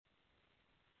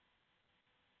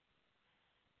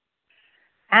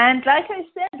And like I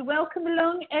said, welcome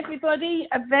along, everybody.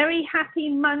 A very happy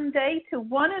Monday to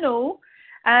one and all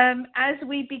as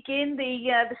we begin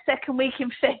the second week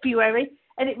in February.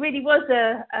 And it really was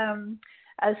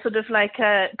a sort of like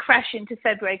a crash into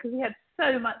February because we had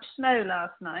so much snow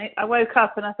last night. I woke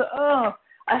up and I thought,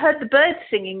 I heard the birds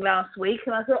singing last week.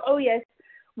 And I thought, yes,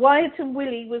 Wyatt and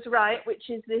Willie was right, which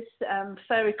is this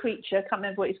furry creature, I can't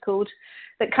remember what he's called,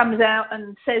 that comes out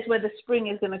and says whether spring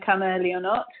is going to come early or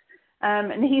not.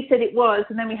 And he said it was,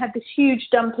 and then we had this huge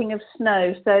dumping of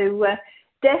snow. So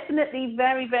definitely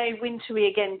very, very wintry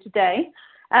again today,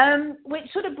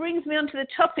 which sort of brings me on to the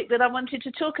topic that I wanted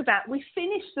to talk about. We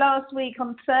finished last week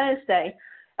on Thursday,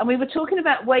 and we were talking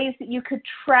about ways that you could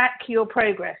track your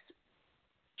progress.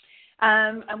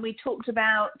 And we talked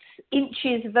about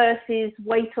inches versus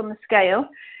weight on the scale.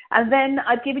 And then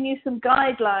I've given you some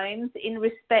guidelines in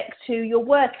respect to your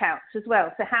workouts as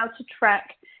well. So how to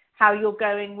track how you're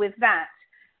going with that,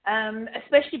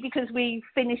 especially because we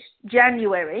finished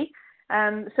January.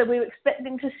 So we were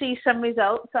expecting to see some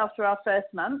results after our first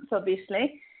month,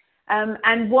 obviously,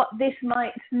 and what this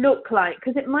might look like,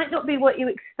 because it might not be what you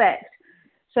expect.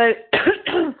 So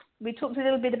we talked a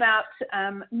little bit about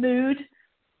mood,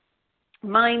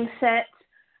 mindset,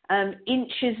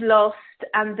 inches lost,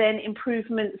 and then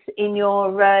improvements in your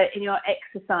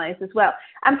exercise as well,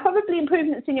 and probably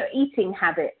improvements in your eating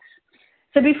habits.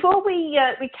 So before we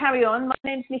carry on, my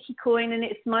name's Nikki Coyne, and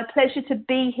it's my pleasure to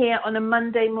be here on a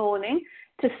Monday morning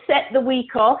to set the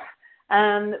week off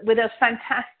with a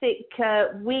fantastic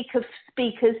week of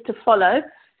speakers to follow.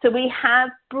 So we have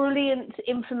brilliant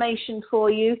information for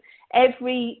you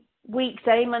every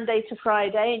weekday, Monday to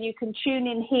Friday, and you can tune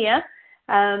in here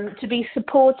to be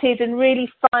supported and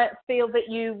really feel that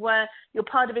you're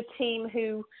part of a team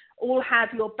who all have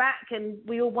your back, and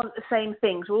we all want the same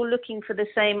things. We're all looking for the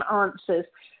same answers.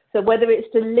 So whether it's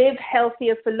to live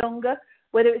healthier for longer,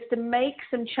 whether it's to make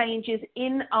some changes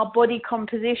in our body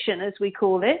composition, as we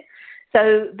call it.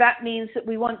 So that means that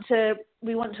we want to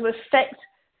affect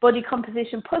body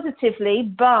composition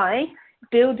positively by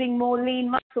building more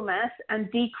lean muscle mass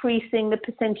and decreasing the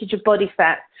percentage of body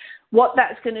fat. What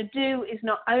that's going to do is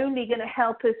not only going to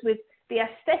help us with the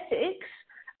aesthetics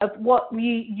of what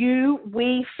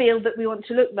we feel that we want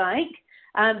to look like,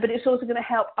 but it's also going to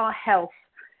help our health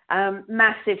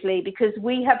massively, because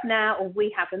we have now, or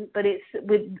we haven't, but it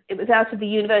was out of the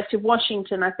University of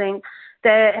Washington, I think.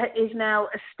 There is now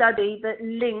a study that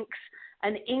links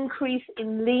an increase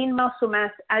in lean muscle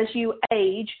mass as you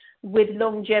age with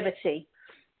longevity.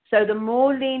 So the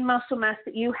more lean muscle mass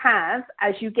that you have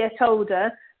as you get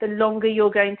older, the longer you're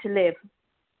going to live.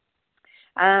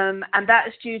 And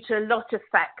that's due to a lot of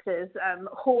factors,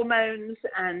 hormones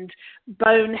and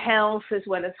bone health, as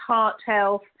well as heart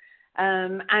health,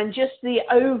 and just the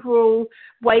overall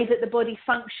way that the body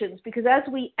functions. Because as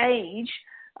we age,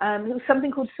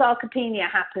 something called sarcopenia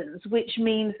happens, which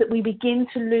means that we begin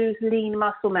to lose lean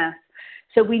muscle mass.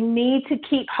 So we need to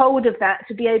keep hold of that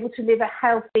to be able to live a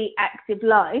healthy, active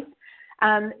life.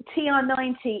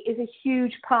 TR90 is a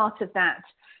huge part of that,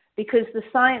 because the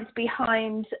science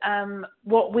behind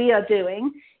what we are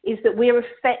doing is that we're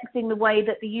affecting the way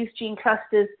that the youth gene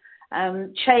clusters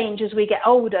change as we get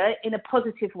older in a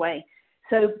positive way.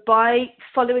 So by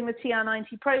following the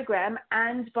TR90 program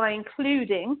and by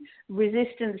including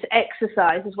resistance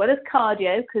exercise as well as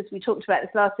cardio, because we talked about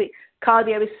this last week,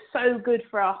 cardio is so good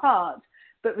for our heart,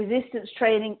 but resistance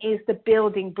training is the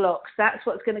building blocks. That's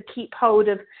what's going to keep hold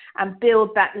of and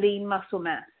build that lean muscle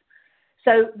mass.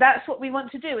 So that's what we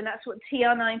want to do, and that's what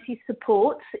TR90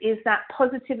 supports, is that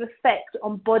positive effect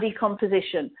on body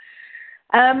composition.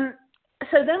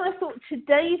 So then I thought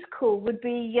today's call would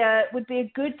be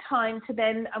a good time to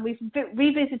then, and we've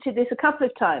revisited this a couple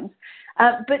of times,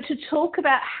 but to talk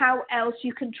about how else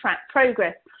you can track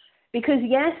progress. Because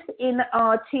yes, in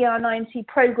our TR90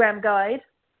 program guide,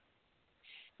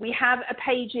 we have a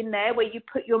page in there where you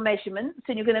put your measurements,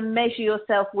 and you're going to measure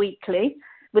yourself weekly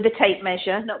with a tape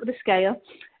measure, not with a scale.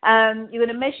 You're going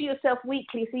to measure yourself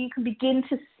weekly so you can begin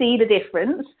to see the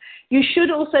difference. You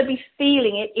should also be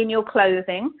feeling it in your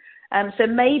clothing. So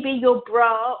maybe your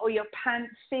bra or your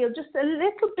pants feel just a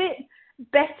little bit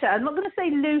better. I'm not going to say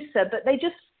looser, but they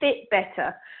just fit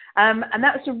better. And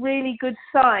that's a really good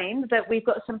sign that we've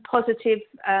got some positive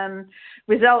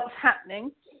results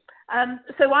happening.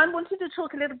 So I wanted to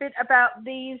talk a little bit about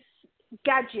these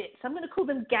gadgets. I'm going to call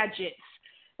them gadgets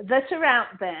that are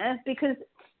out there, because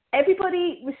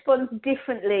everybody responds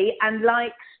differently and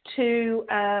likes to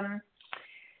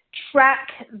track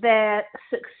their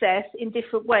success in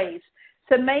different ways.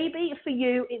 So maybe for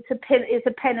you, it's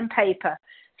a pen and paper.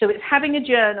 So it's having a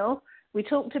journal We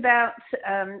talked about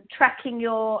tracking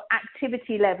your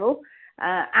activity level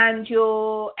and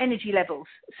your energy levels.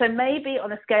 So maybe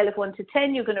on a scale of 1 to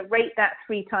 10, you're going to rate that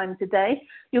 3 times a day.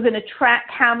 You're going to track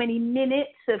how many minutes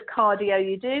of cardio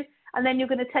you do. And then you're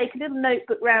going to take a little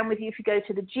notebook round with you if you go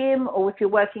to the gym or if you're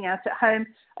working out at home,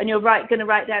 and you're going to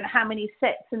write down how many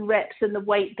sets and reps and the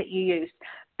weight that you used.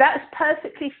 That's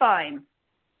perfectly fine.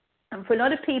 And for a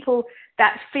lot of people,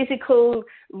 that physical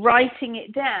writing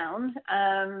it down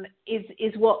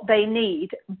is what they need.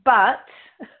 But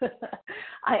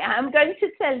I am going to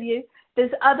tell you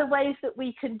there's other ways that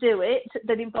we can do it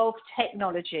that involve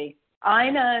technology. I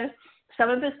know some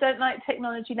of us don't like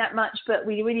technology that much, but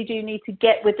we really do need to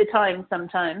get with the times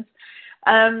sometimes.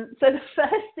 So the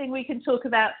first thing we can talk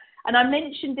about, and I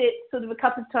mentioned it sort of a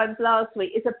couple of times last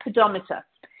week, is a pedometer.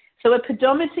 So a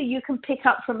pedometer you can pick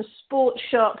up from a sports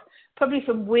shop, probably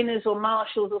from Winners or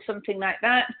Marshalls or something like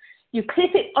that. You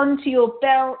clip it onto your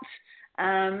belt,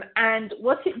 and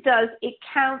what it does, it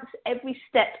counts every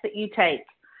step that you take.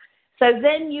 So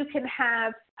then you can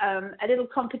have a little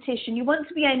competition. You want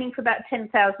to be aiming for about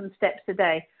 10,000 steps a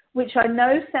day, which I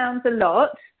know sounds a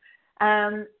lot,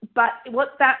 but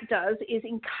what that does is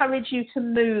encourage you to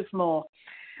move more.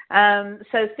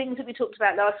 So things that we talked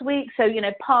about last week, so,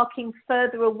 parking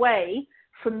further away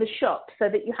from the shop so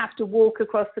that you have to walk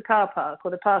across the car park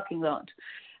or the parking lot,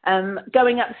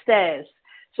 going upstairs.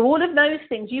 So all of those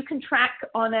things you can track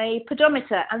on a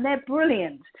pedometer, and they're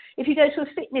brilliant. If you go to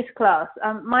a fitness class,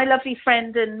 my lovely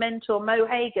friend and mentor, Mo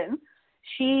Hagan,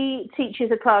 she teaches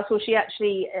a class, or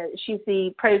she's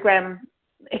the program,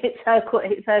 it's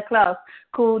her class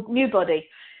called New Body.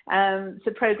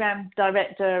 So program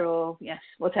director or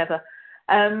whatever.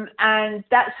 And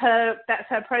that's her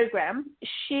program.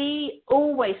 She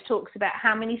always talks about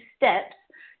how many steps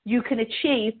you can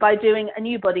achieve by doing a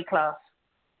New Body class.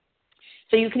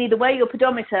 So you can either weigh your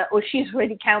pedometer or she's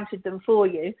already counted them for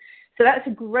you. So that's a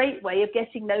great way of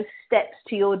getting those steps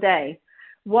to your day.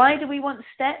 Why do we want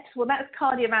steps? Well, that's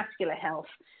cardiovascular health.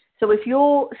 So if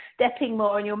you're stepping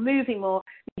more and you're moving more,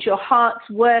 your heart's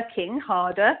working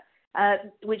harder,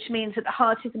 which means that the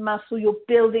heart is a muscle, you're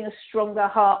building a stronger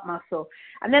heart muscle.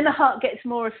 And then the heart gets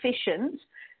more efficient.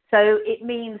 So it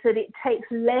means that it takes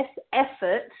less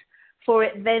effort for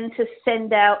it then to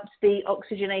send out the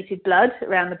oxygenated blood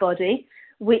around the body,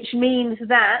 which means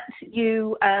that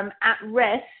you, at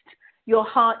rest, your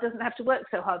heart doesn't have to work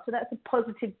so hard. So that's a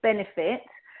positive benefit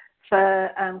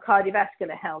for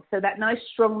cardiovascular health. So that nice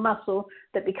strong muscle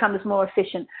that becomes more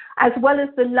efficient, as well as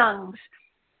the lungs.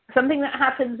 Something that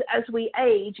happens as we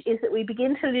age is that we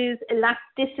begin to lose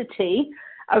elasticity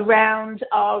around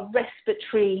our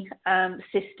respiratory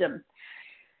system.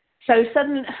 So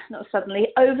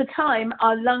over time,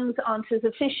 our lungs aren't as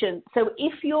efficient. So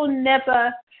if you're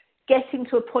never getting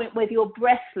to a point where you're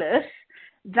breathless,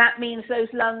 that means those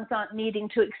lungs aren't needing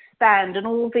to expand, and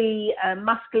all the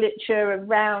musculature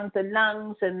around the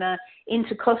lungs and the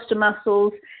intercostal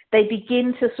muscles, they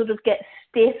begin to sort of get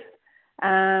stiff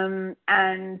and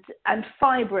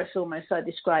fibrous almost, I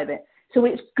describe it. So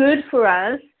it's good for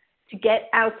us to get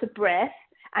out of breath,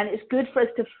 and it's good for us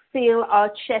to feel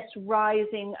our chest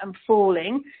rising and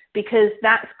falling, because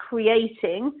that's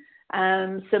creating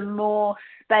some more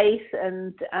space,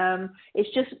 and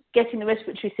it's just getting the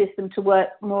respiratory system to work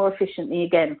more efficiently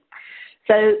again.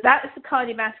 So that's the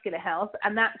cardiovascular health,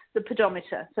 and that's the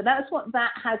pedometer. So that's what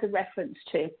that has a reference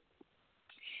to.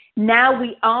 Now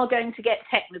we are going to get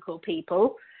technical,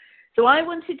 people. So I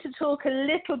wanted to talk a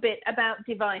little bit about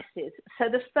devices. So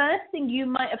the first thing you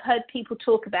might have heard people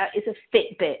talk about is a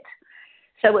Fitbit.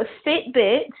 So a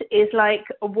Fitbit is like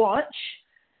a watch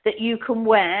that you can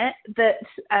wear that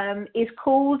is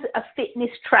called a fitness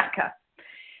tracker.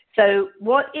 So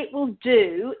what it will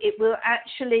do, it will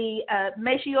actually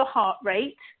measure your heart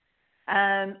rate.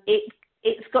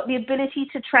 It's got the ability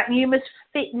to track numerous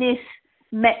fitness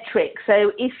metrics.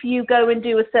 So if you go and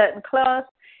do a certain class,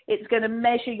 it's going to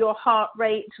measure your heart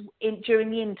rate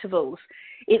during the intervals.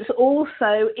 It's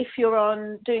also, if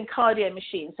you're doing cardio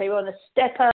machines, so you're on a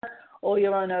stepper or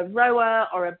you're on a rower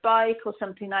or a bike or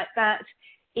something like that,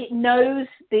 it knows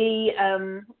the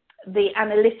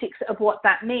analytics of what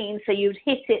that means. So you'd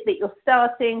hit it that you're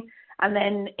starting, and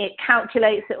then it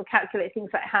will calculate things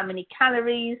like how many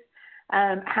calories,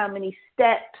 how many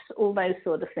steps, all those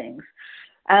sort of things.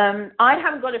 I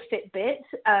haven't got a Fitbit,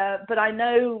 but I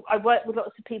know I work with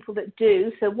lots of people that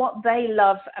do. So what they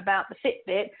love about the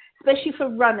Fitbit, especially for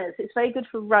runners, it's very good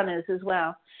for runners as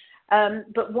well.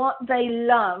 But what they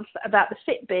love about the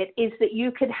Fitbit is that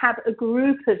you could have a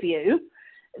group of you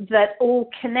that all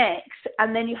connects,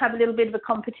 and then you have a little bit of a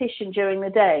competition during the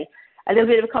day, a little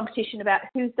bit of a competition about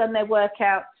who's done their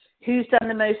workout, who's done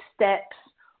the most steps,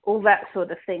 all that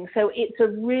sort of thing. So it's a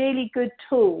really good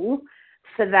tool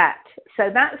for that. So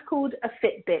that's called a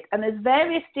Fitbit, and there's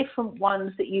various different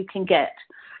ones that you can get.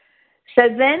 So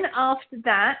then after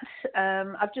that,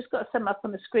 I've just got some up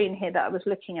on the screen here that I was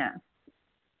looking at.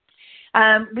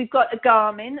 We've got a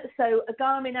Garmin. So a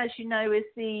Garmin, as you know, is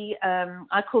the,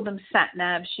 I call them sat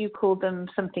navs. You call them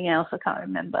something else. I can't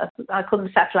remember. I call them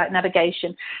satellite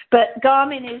navigation. But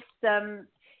Garmin is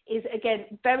again,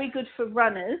 very good for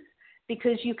runners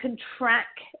because you can track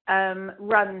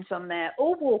runs on there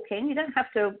or walking. You don't have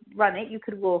to run it. You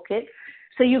could walk it.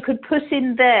 So you could put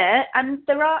in there, and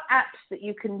there are apps that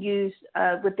you can use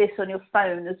with this on your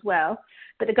phone as well.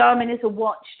 But the Garmin is a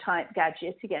watch type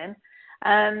gadget again.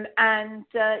 And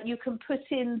you can put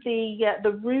in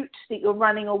the route that you're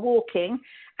running or walking,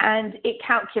 and it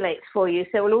calculates for you.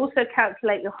 So it will also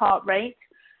calculate your heart rate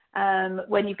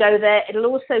when you go there. It'll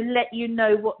also let you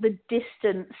know what the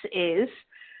distance is.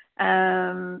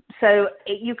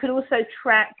 You can also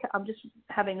track, I'm just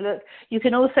having a look, you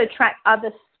can also track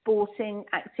other sporting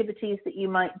activities that you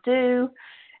might do,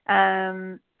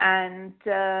 and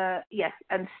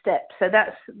steps. So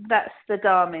that's the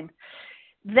Garmin.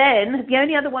 Then the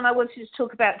only other one I wanted to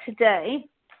talk about today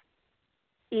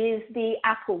is the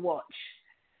Apple Watch.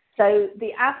 So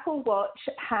the Apple Watch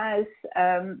has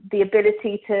the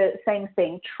ability to, same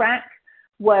thing, track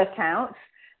workouts,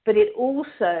 but it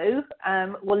also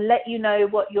will let you know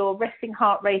what your resting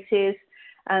heart rate is.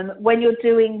 When you're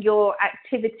doing your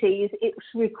activities,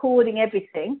 it's recording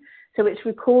everything. So it's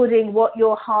recording what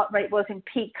your heart rate was in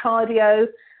peak cardio,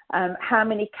 how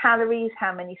many calories,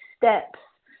 how many steps.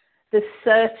 There's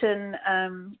certain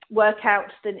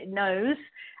workouts that it knows.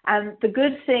 And the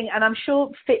good thing, and I'm sure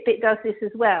Fitbit does this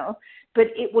as well, but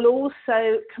it will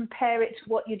also compare it to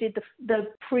what you did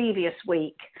the previous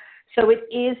week. So it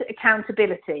is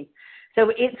accountability.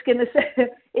 So it's going to say,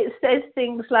 it says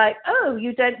things like, oh,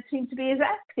 you don't seem to be as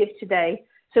active today.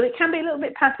 So it can be a little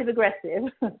bit passive aggressive.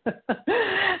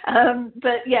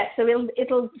 But yeah, so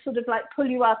it'll sort of like pull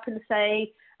you up and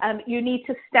say, you need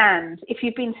to stand. If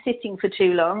you've been sitting for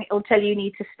too long, it'll tell you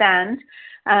need to stand.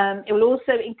 It will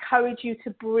also encourage you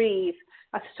to breathe.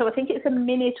 So I think it's a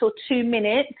minute or 2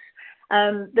 minutes.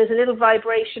 There's a little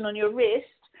vibration on your wrist,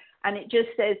 and it just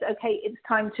says, okay, it's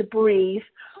time to breathe.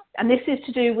 And this is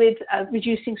to do with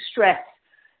reducing stress.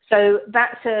 So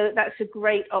that's a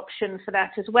great option for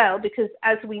that as well, because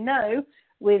as we know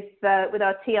with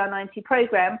our TR90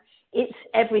 program, it's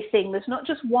everything. There's not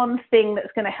just one thing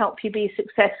that's going to help you be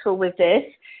successful with this.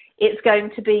 It's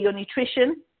going to be your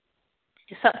nutrition,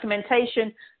 your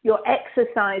supplementation, your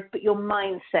exercise, but your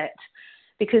mindset.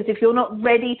 Because if you're not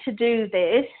ready to do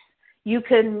this, you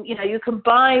can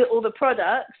buy all the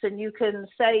products and you can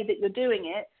say that you're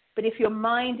doing it, but if your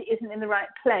mind isn't in the right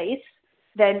place,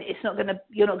 then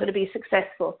you're not going to be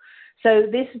successful. So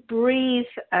this breathe,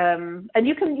 and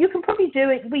you can probably do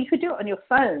it. Well, you could do it on your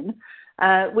phone,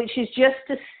 which is just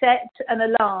to set an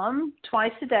alarm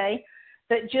twice a day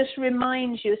that just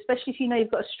reminds you, especially if you know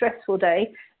you've got a stressful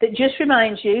day, that just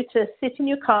reminds you to sit in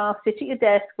your car, sit at your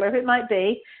desk, wherever it might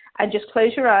be, and just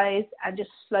close your eyes and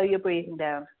just slow your breathing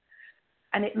down.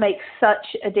 And it makes such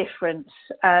a difference.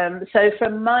 So for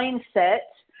mindset,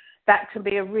 that can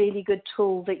be a really good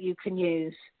tool that you can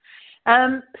use.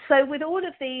 So with all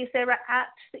of these, there are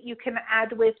apps that you can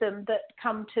add with them that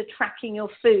come to tracking your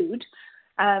food.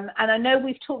 And I know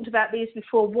we've talked about these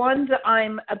before. One that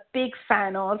I'm a big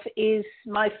fan of is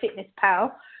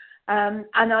MyFitnessPal. And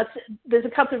there's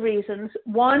a couple of reasons.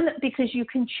 One, because you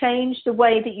can change the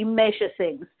way that you measure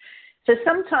things. So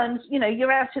sometimes,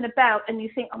 you're out and about and you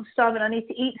think, I'm starving, I need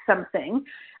to eat something.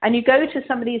 And you go to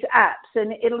some of these apps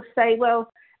and it'll say,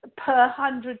 well, per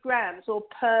 100 grams or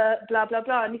per blah, blah,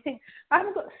 blah. And you think, I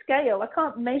haven't got a scale. I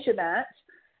can't measure that.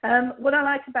 What I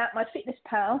like about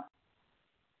MyFitnessPal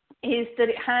is that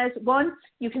it has, one,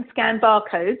 you can scan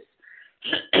barcodes.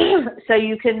 So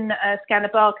you can scan a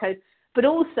barcode. But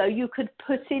also you could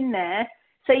put in there,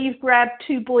 say you've grabbed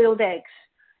 2 boiled eggs.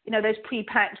 Those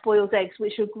pre-packed boiled eggs,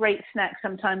 which are a great snack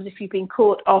sometimes if you've been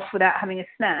caught off without having a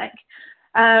snack.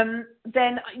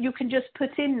 Then you can just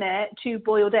put in there 2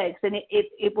 boiled eggs and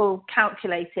it will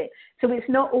calculate it. So it's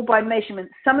not all by measurement.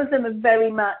 Some of them are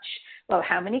very much, well,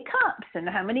 how many cups and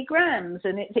how many grams,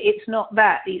 and it's not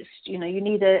that. It's, you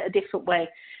need a different way.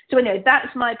 So anyway,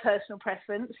 that's my personal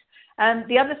preference.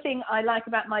 The other thing I like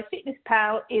about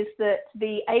MyFitnessPal is that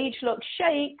the age lock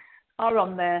shakes are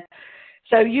on there.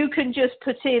 So you can just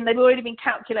put in, they've already been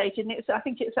calculated, and I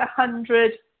think it's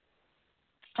 100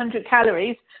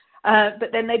 calories,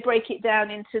 but then they break it down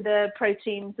into the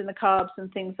proteins and the carbs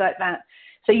and things like that.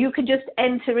 So you can just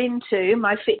enter into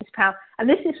MyFitnessPal, and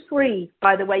this is free,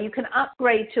 by the way. You can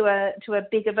upgrade to a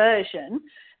bigger version,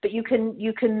 but you can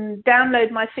download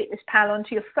MyFitnessPal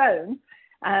onto your phone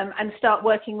and start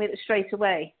working with it straight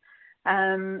away.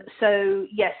 So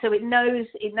it knows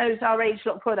our age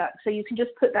lock product. So you can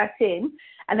just put that in,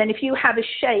 and then if you have a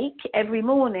shake every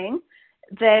morning,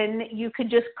 then you can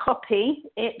just copy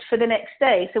it for the next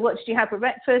day. So what did you have for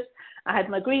breakfast? I had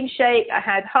my green shake. I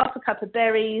had half a cup of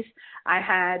berries. I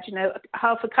had,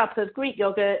 half a cup of Greek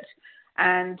yogurt,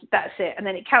 and that's it. And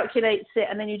then it calculates it,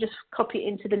 and then you just copy it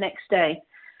into the next day.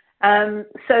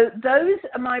 So those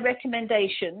are my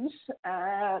recommendations.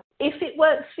 If it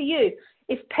works for you,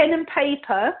 if pen and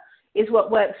paper is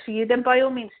what works for you, then by all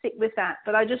means stick with that.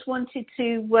 But I just wanted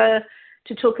to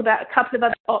talk about a couple of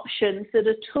other options that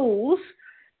are tools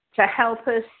to help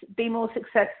us be more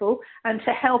successful and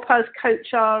to help us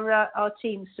coach our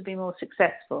teams to be more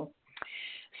successful.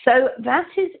 So that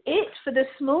is it for this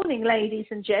morning, ladies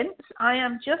and gents. I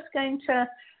am just going to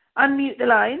unmute the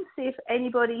line, see if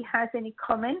anybody has any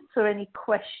comments or any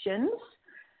questions.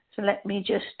 So let me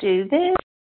just do this.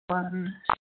 1,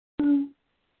 2.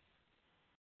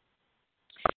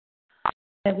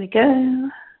 There we go.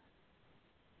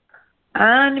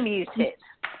 Unmute it.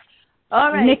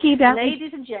 All right, Nikki,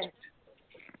 ladies and gents.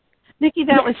 Nikki,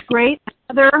 that was great.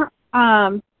 Another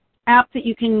app that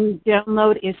you can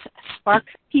download is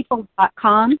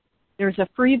sparkpeople.com. There's a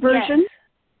free version,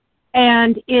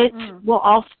 and it will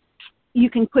also, you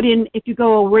can put in, if you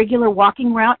go a regular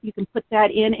walking route, you can put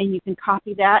that in and you can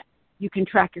copy that. You can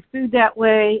track your food that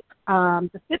way.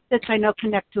 The Fitbits, I know,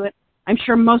 connect to it. I'm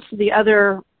sure most of the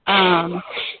other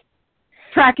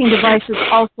tracking devices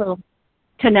also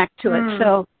connect to it.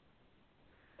 So,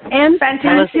 and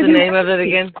tell us the name of it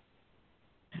again.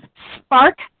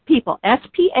 Spark People,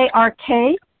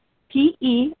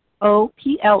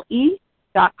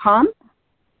 SparkPeople.com.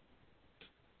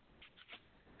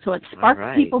 So it's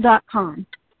sparkpeople.com.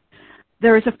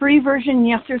 There is a free version.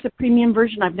 Yes, there's a premium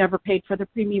version. I've never paid for the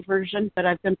premium version, but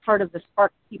I've been part of the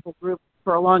Spark People group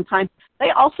for a long time. They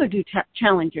also do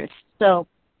challenges. So,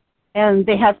 and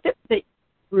they have Fitbit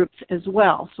groups as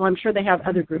well. So I'm sure they have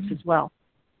other groups as well.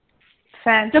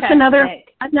 Fantastic. Just another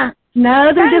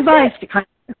device to kind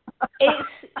of. It's,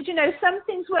 some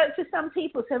things work for some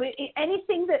people. So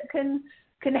anything that can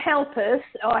help us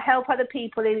or help other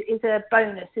people is a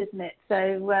bonus, isn't it?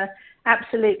 So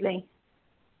absolutely.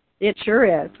 It sure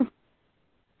is.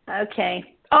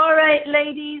 Okay. All right,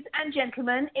 ladies and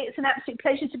gentlemen, it's an absolute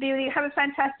pleasure to be with you. Have a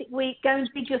fantastic week. Go and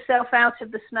dig yourself out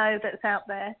of the snow that's out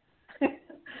there.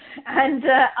 And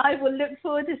I will look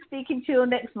forward to speaking to you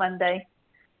next Monday.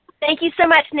 Thank you so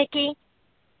much, Nikki.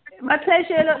 My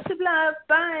pleasure. Lots of love.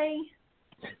 Bye.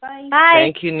 Bye. Bye.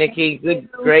 Thank you, Nikki.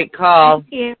 Great call.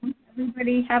 Thank you.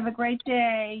 Everybody have a great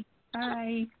day.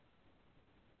 Bye.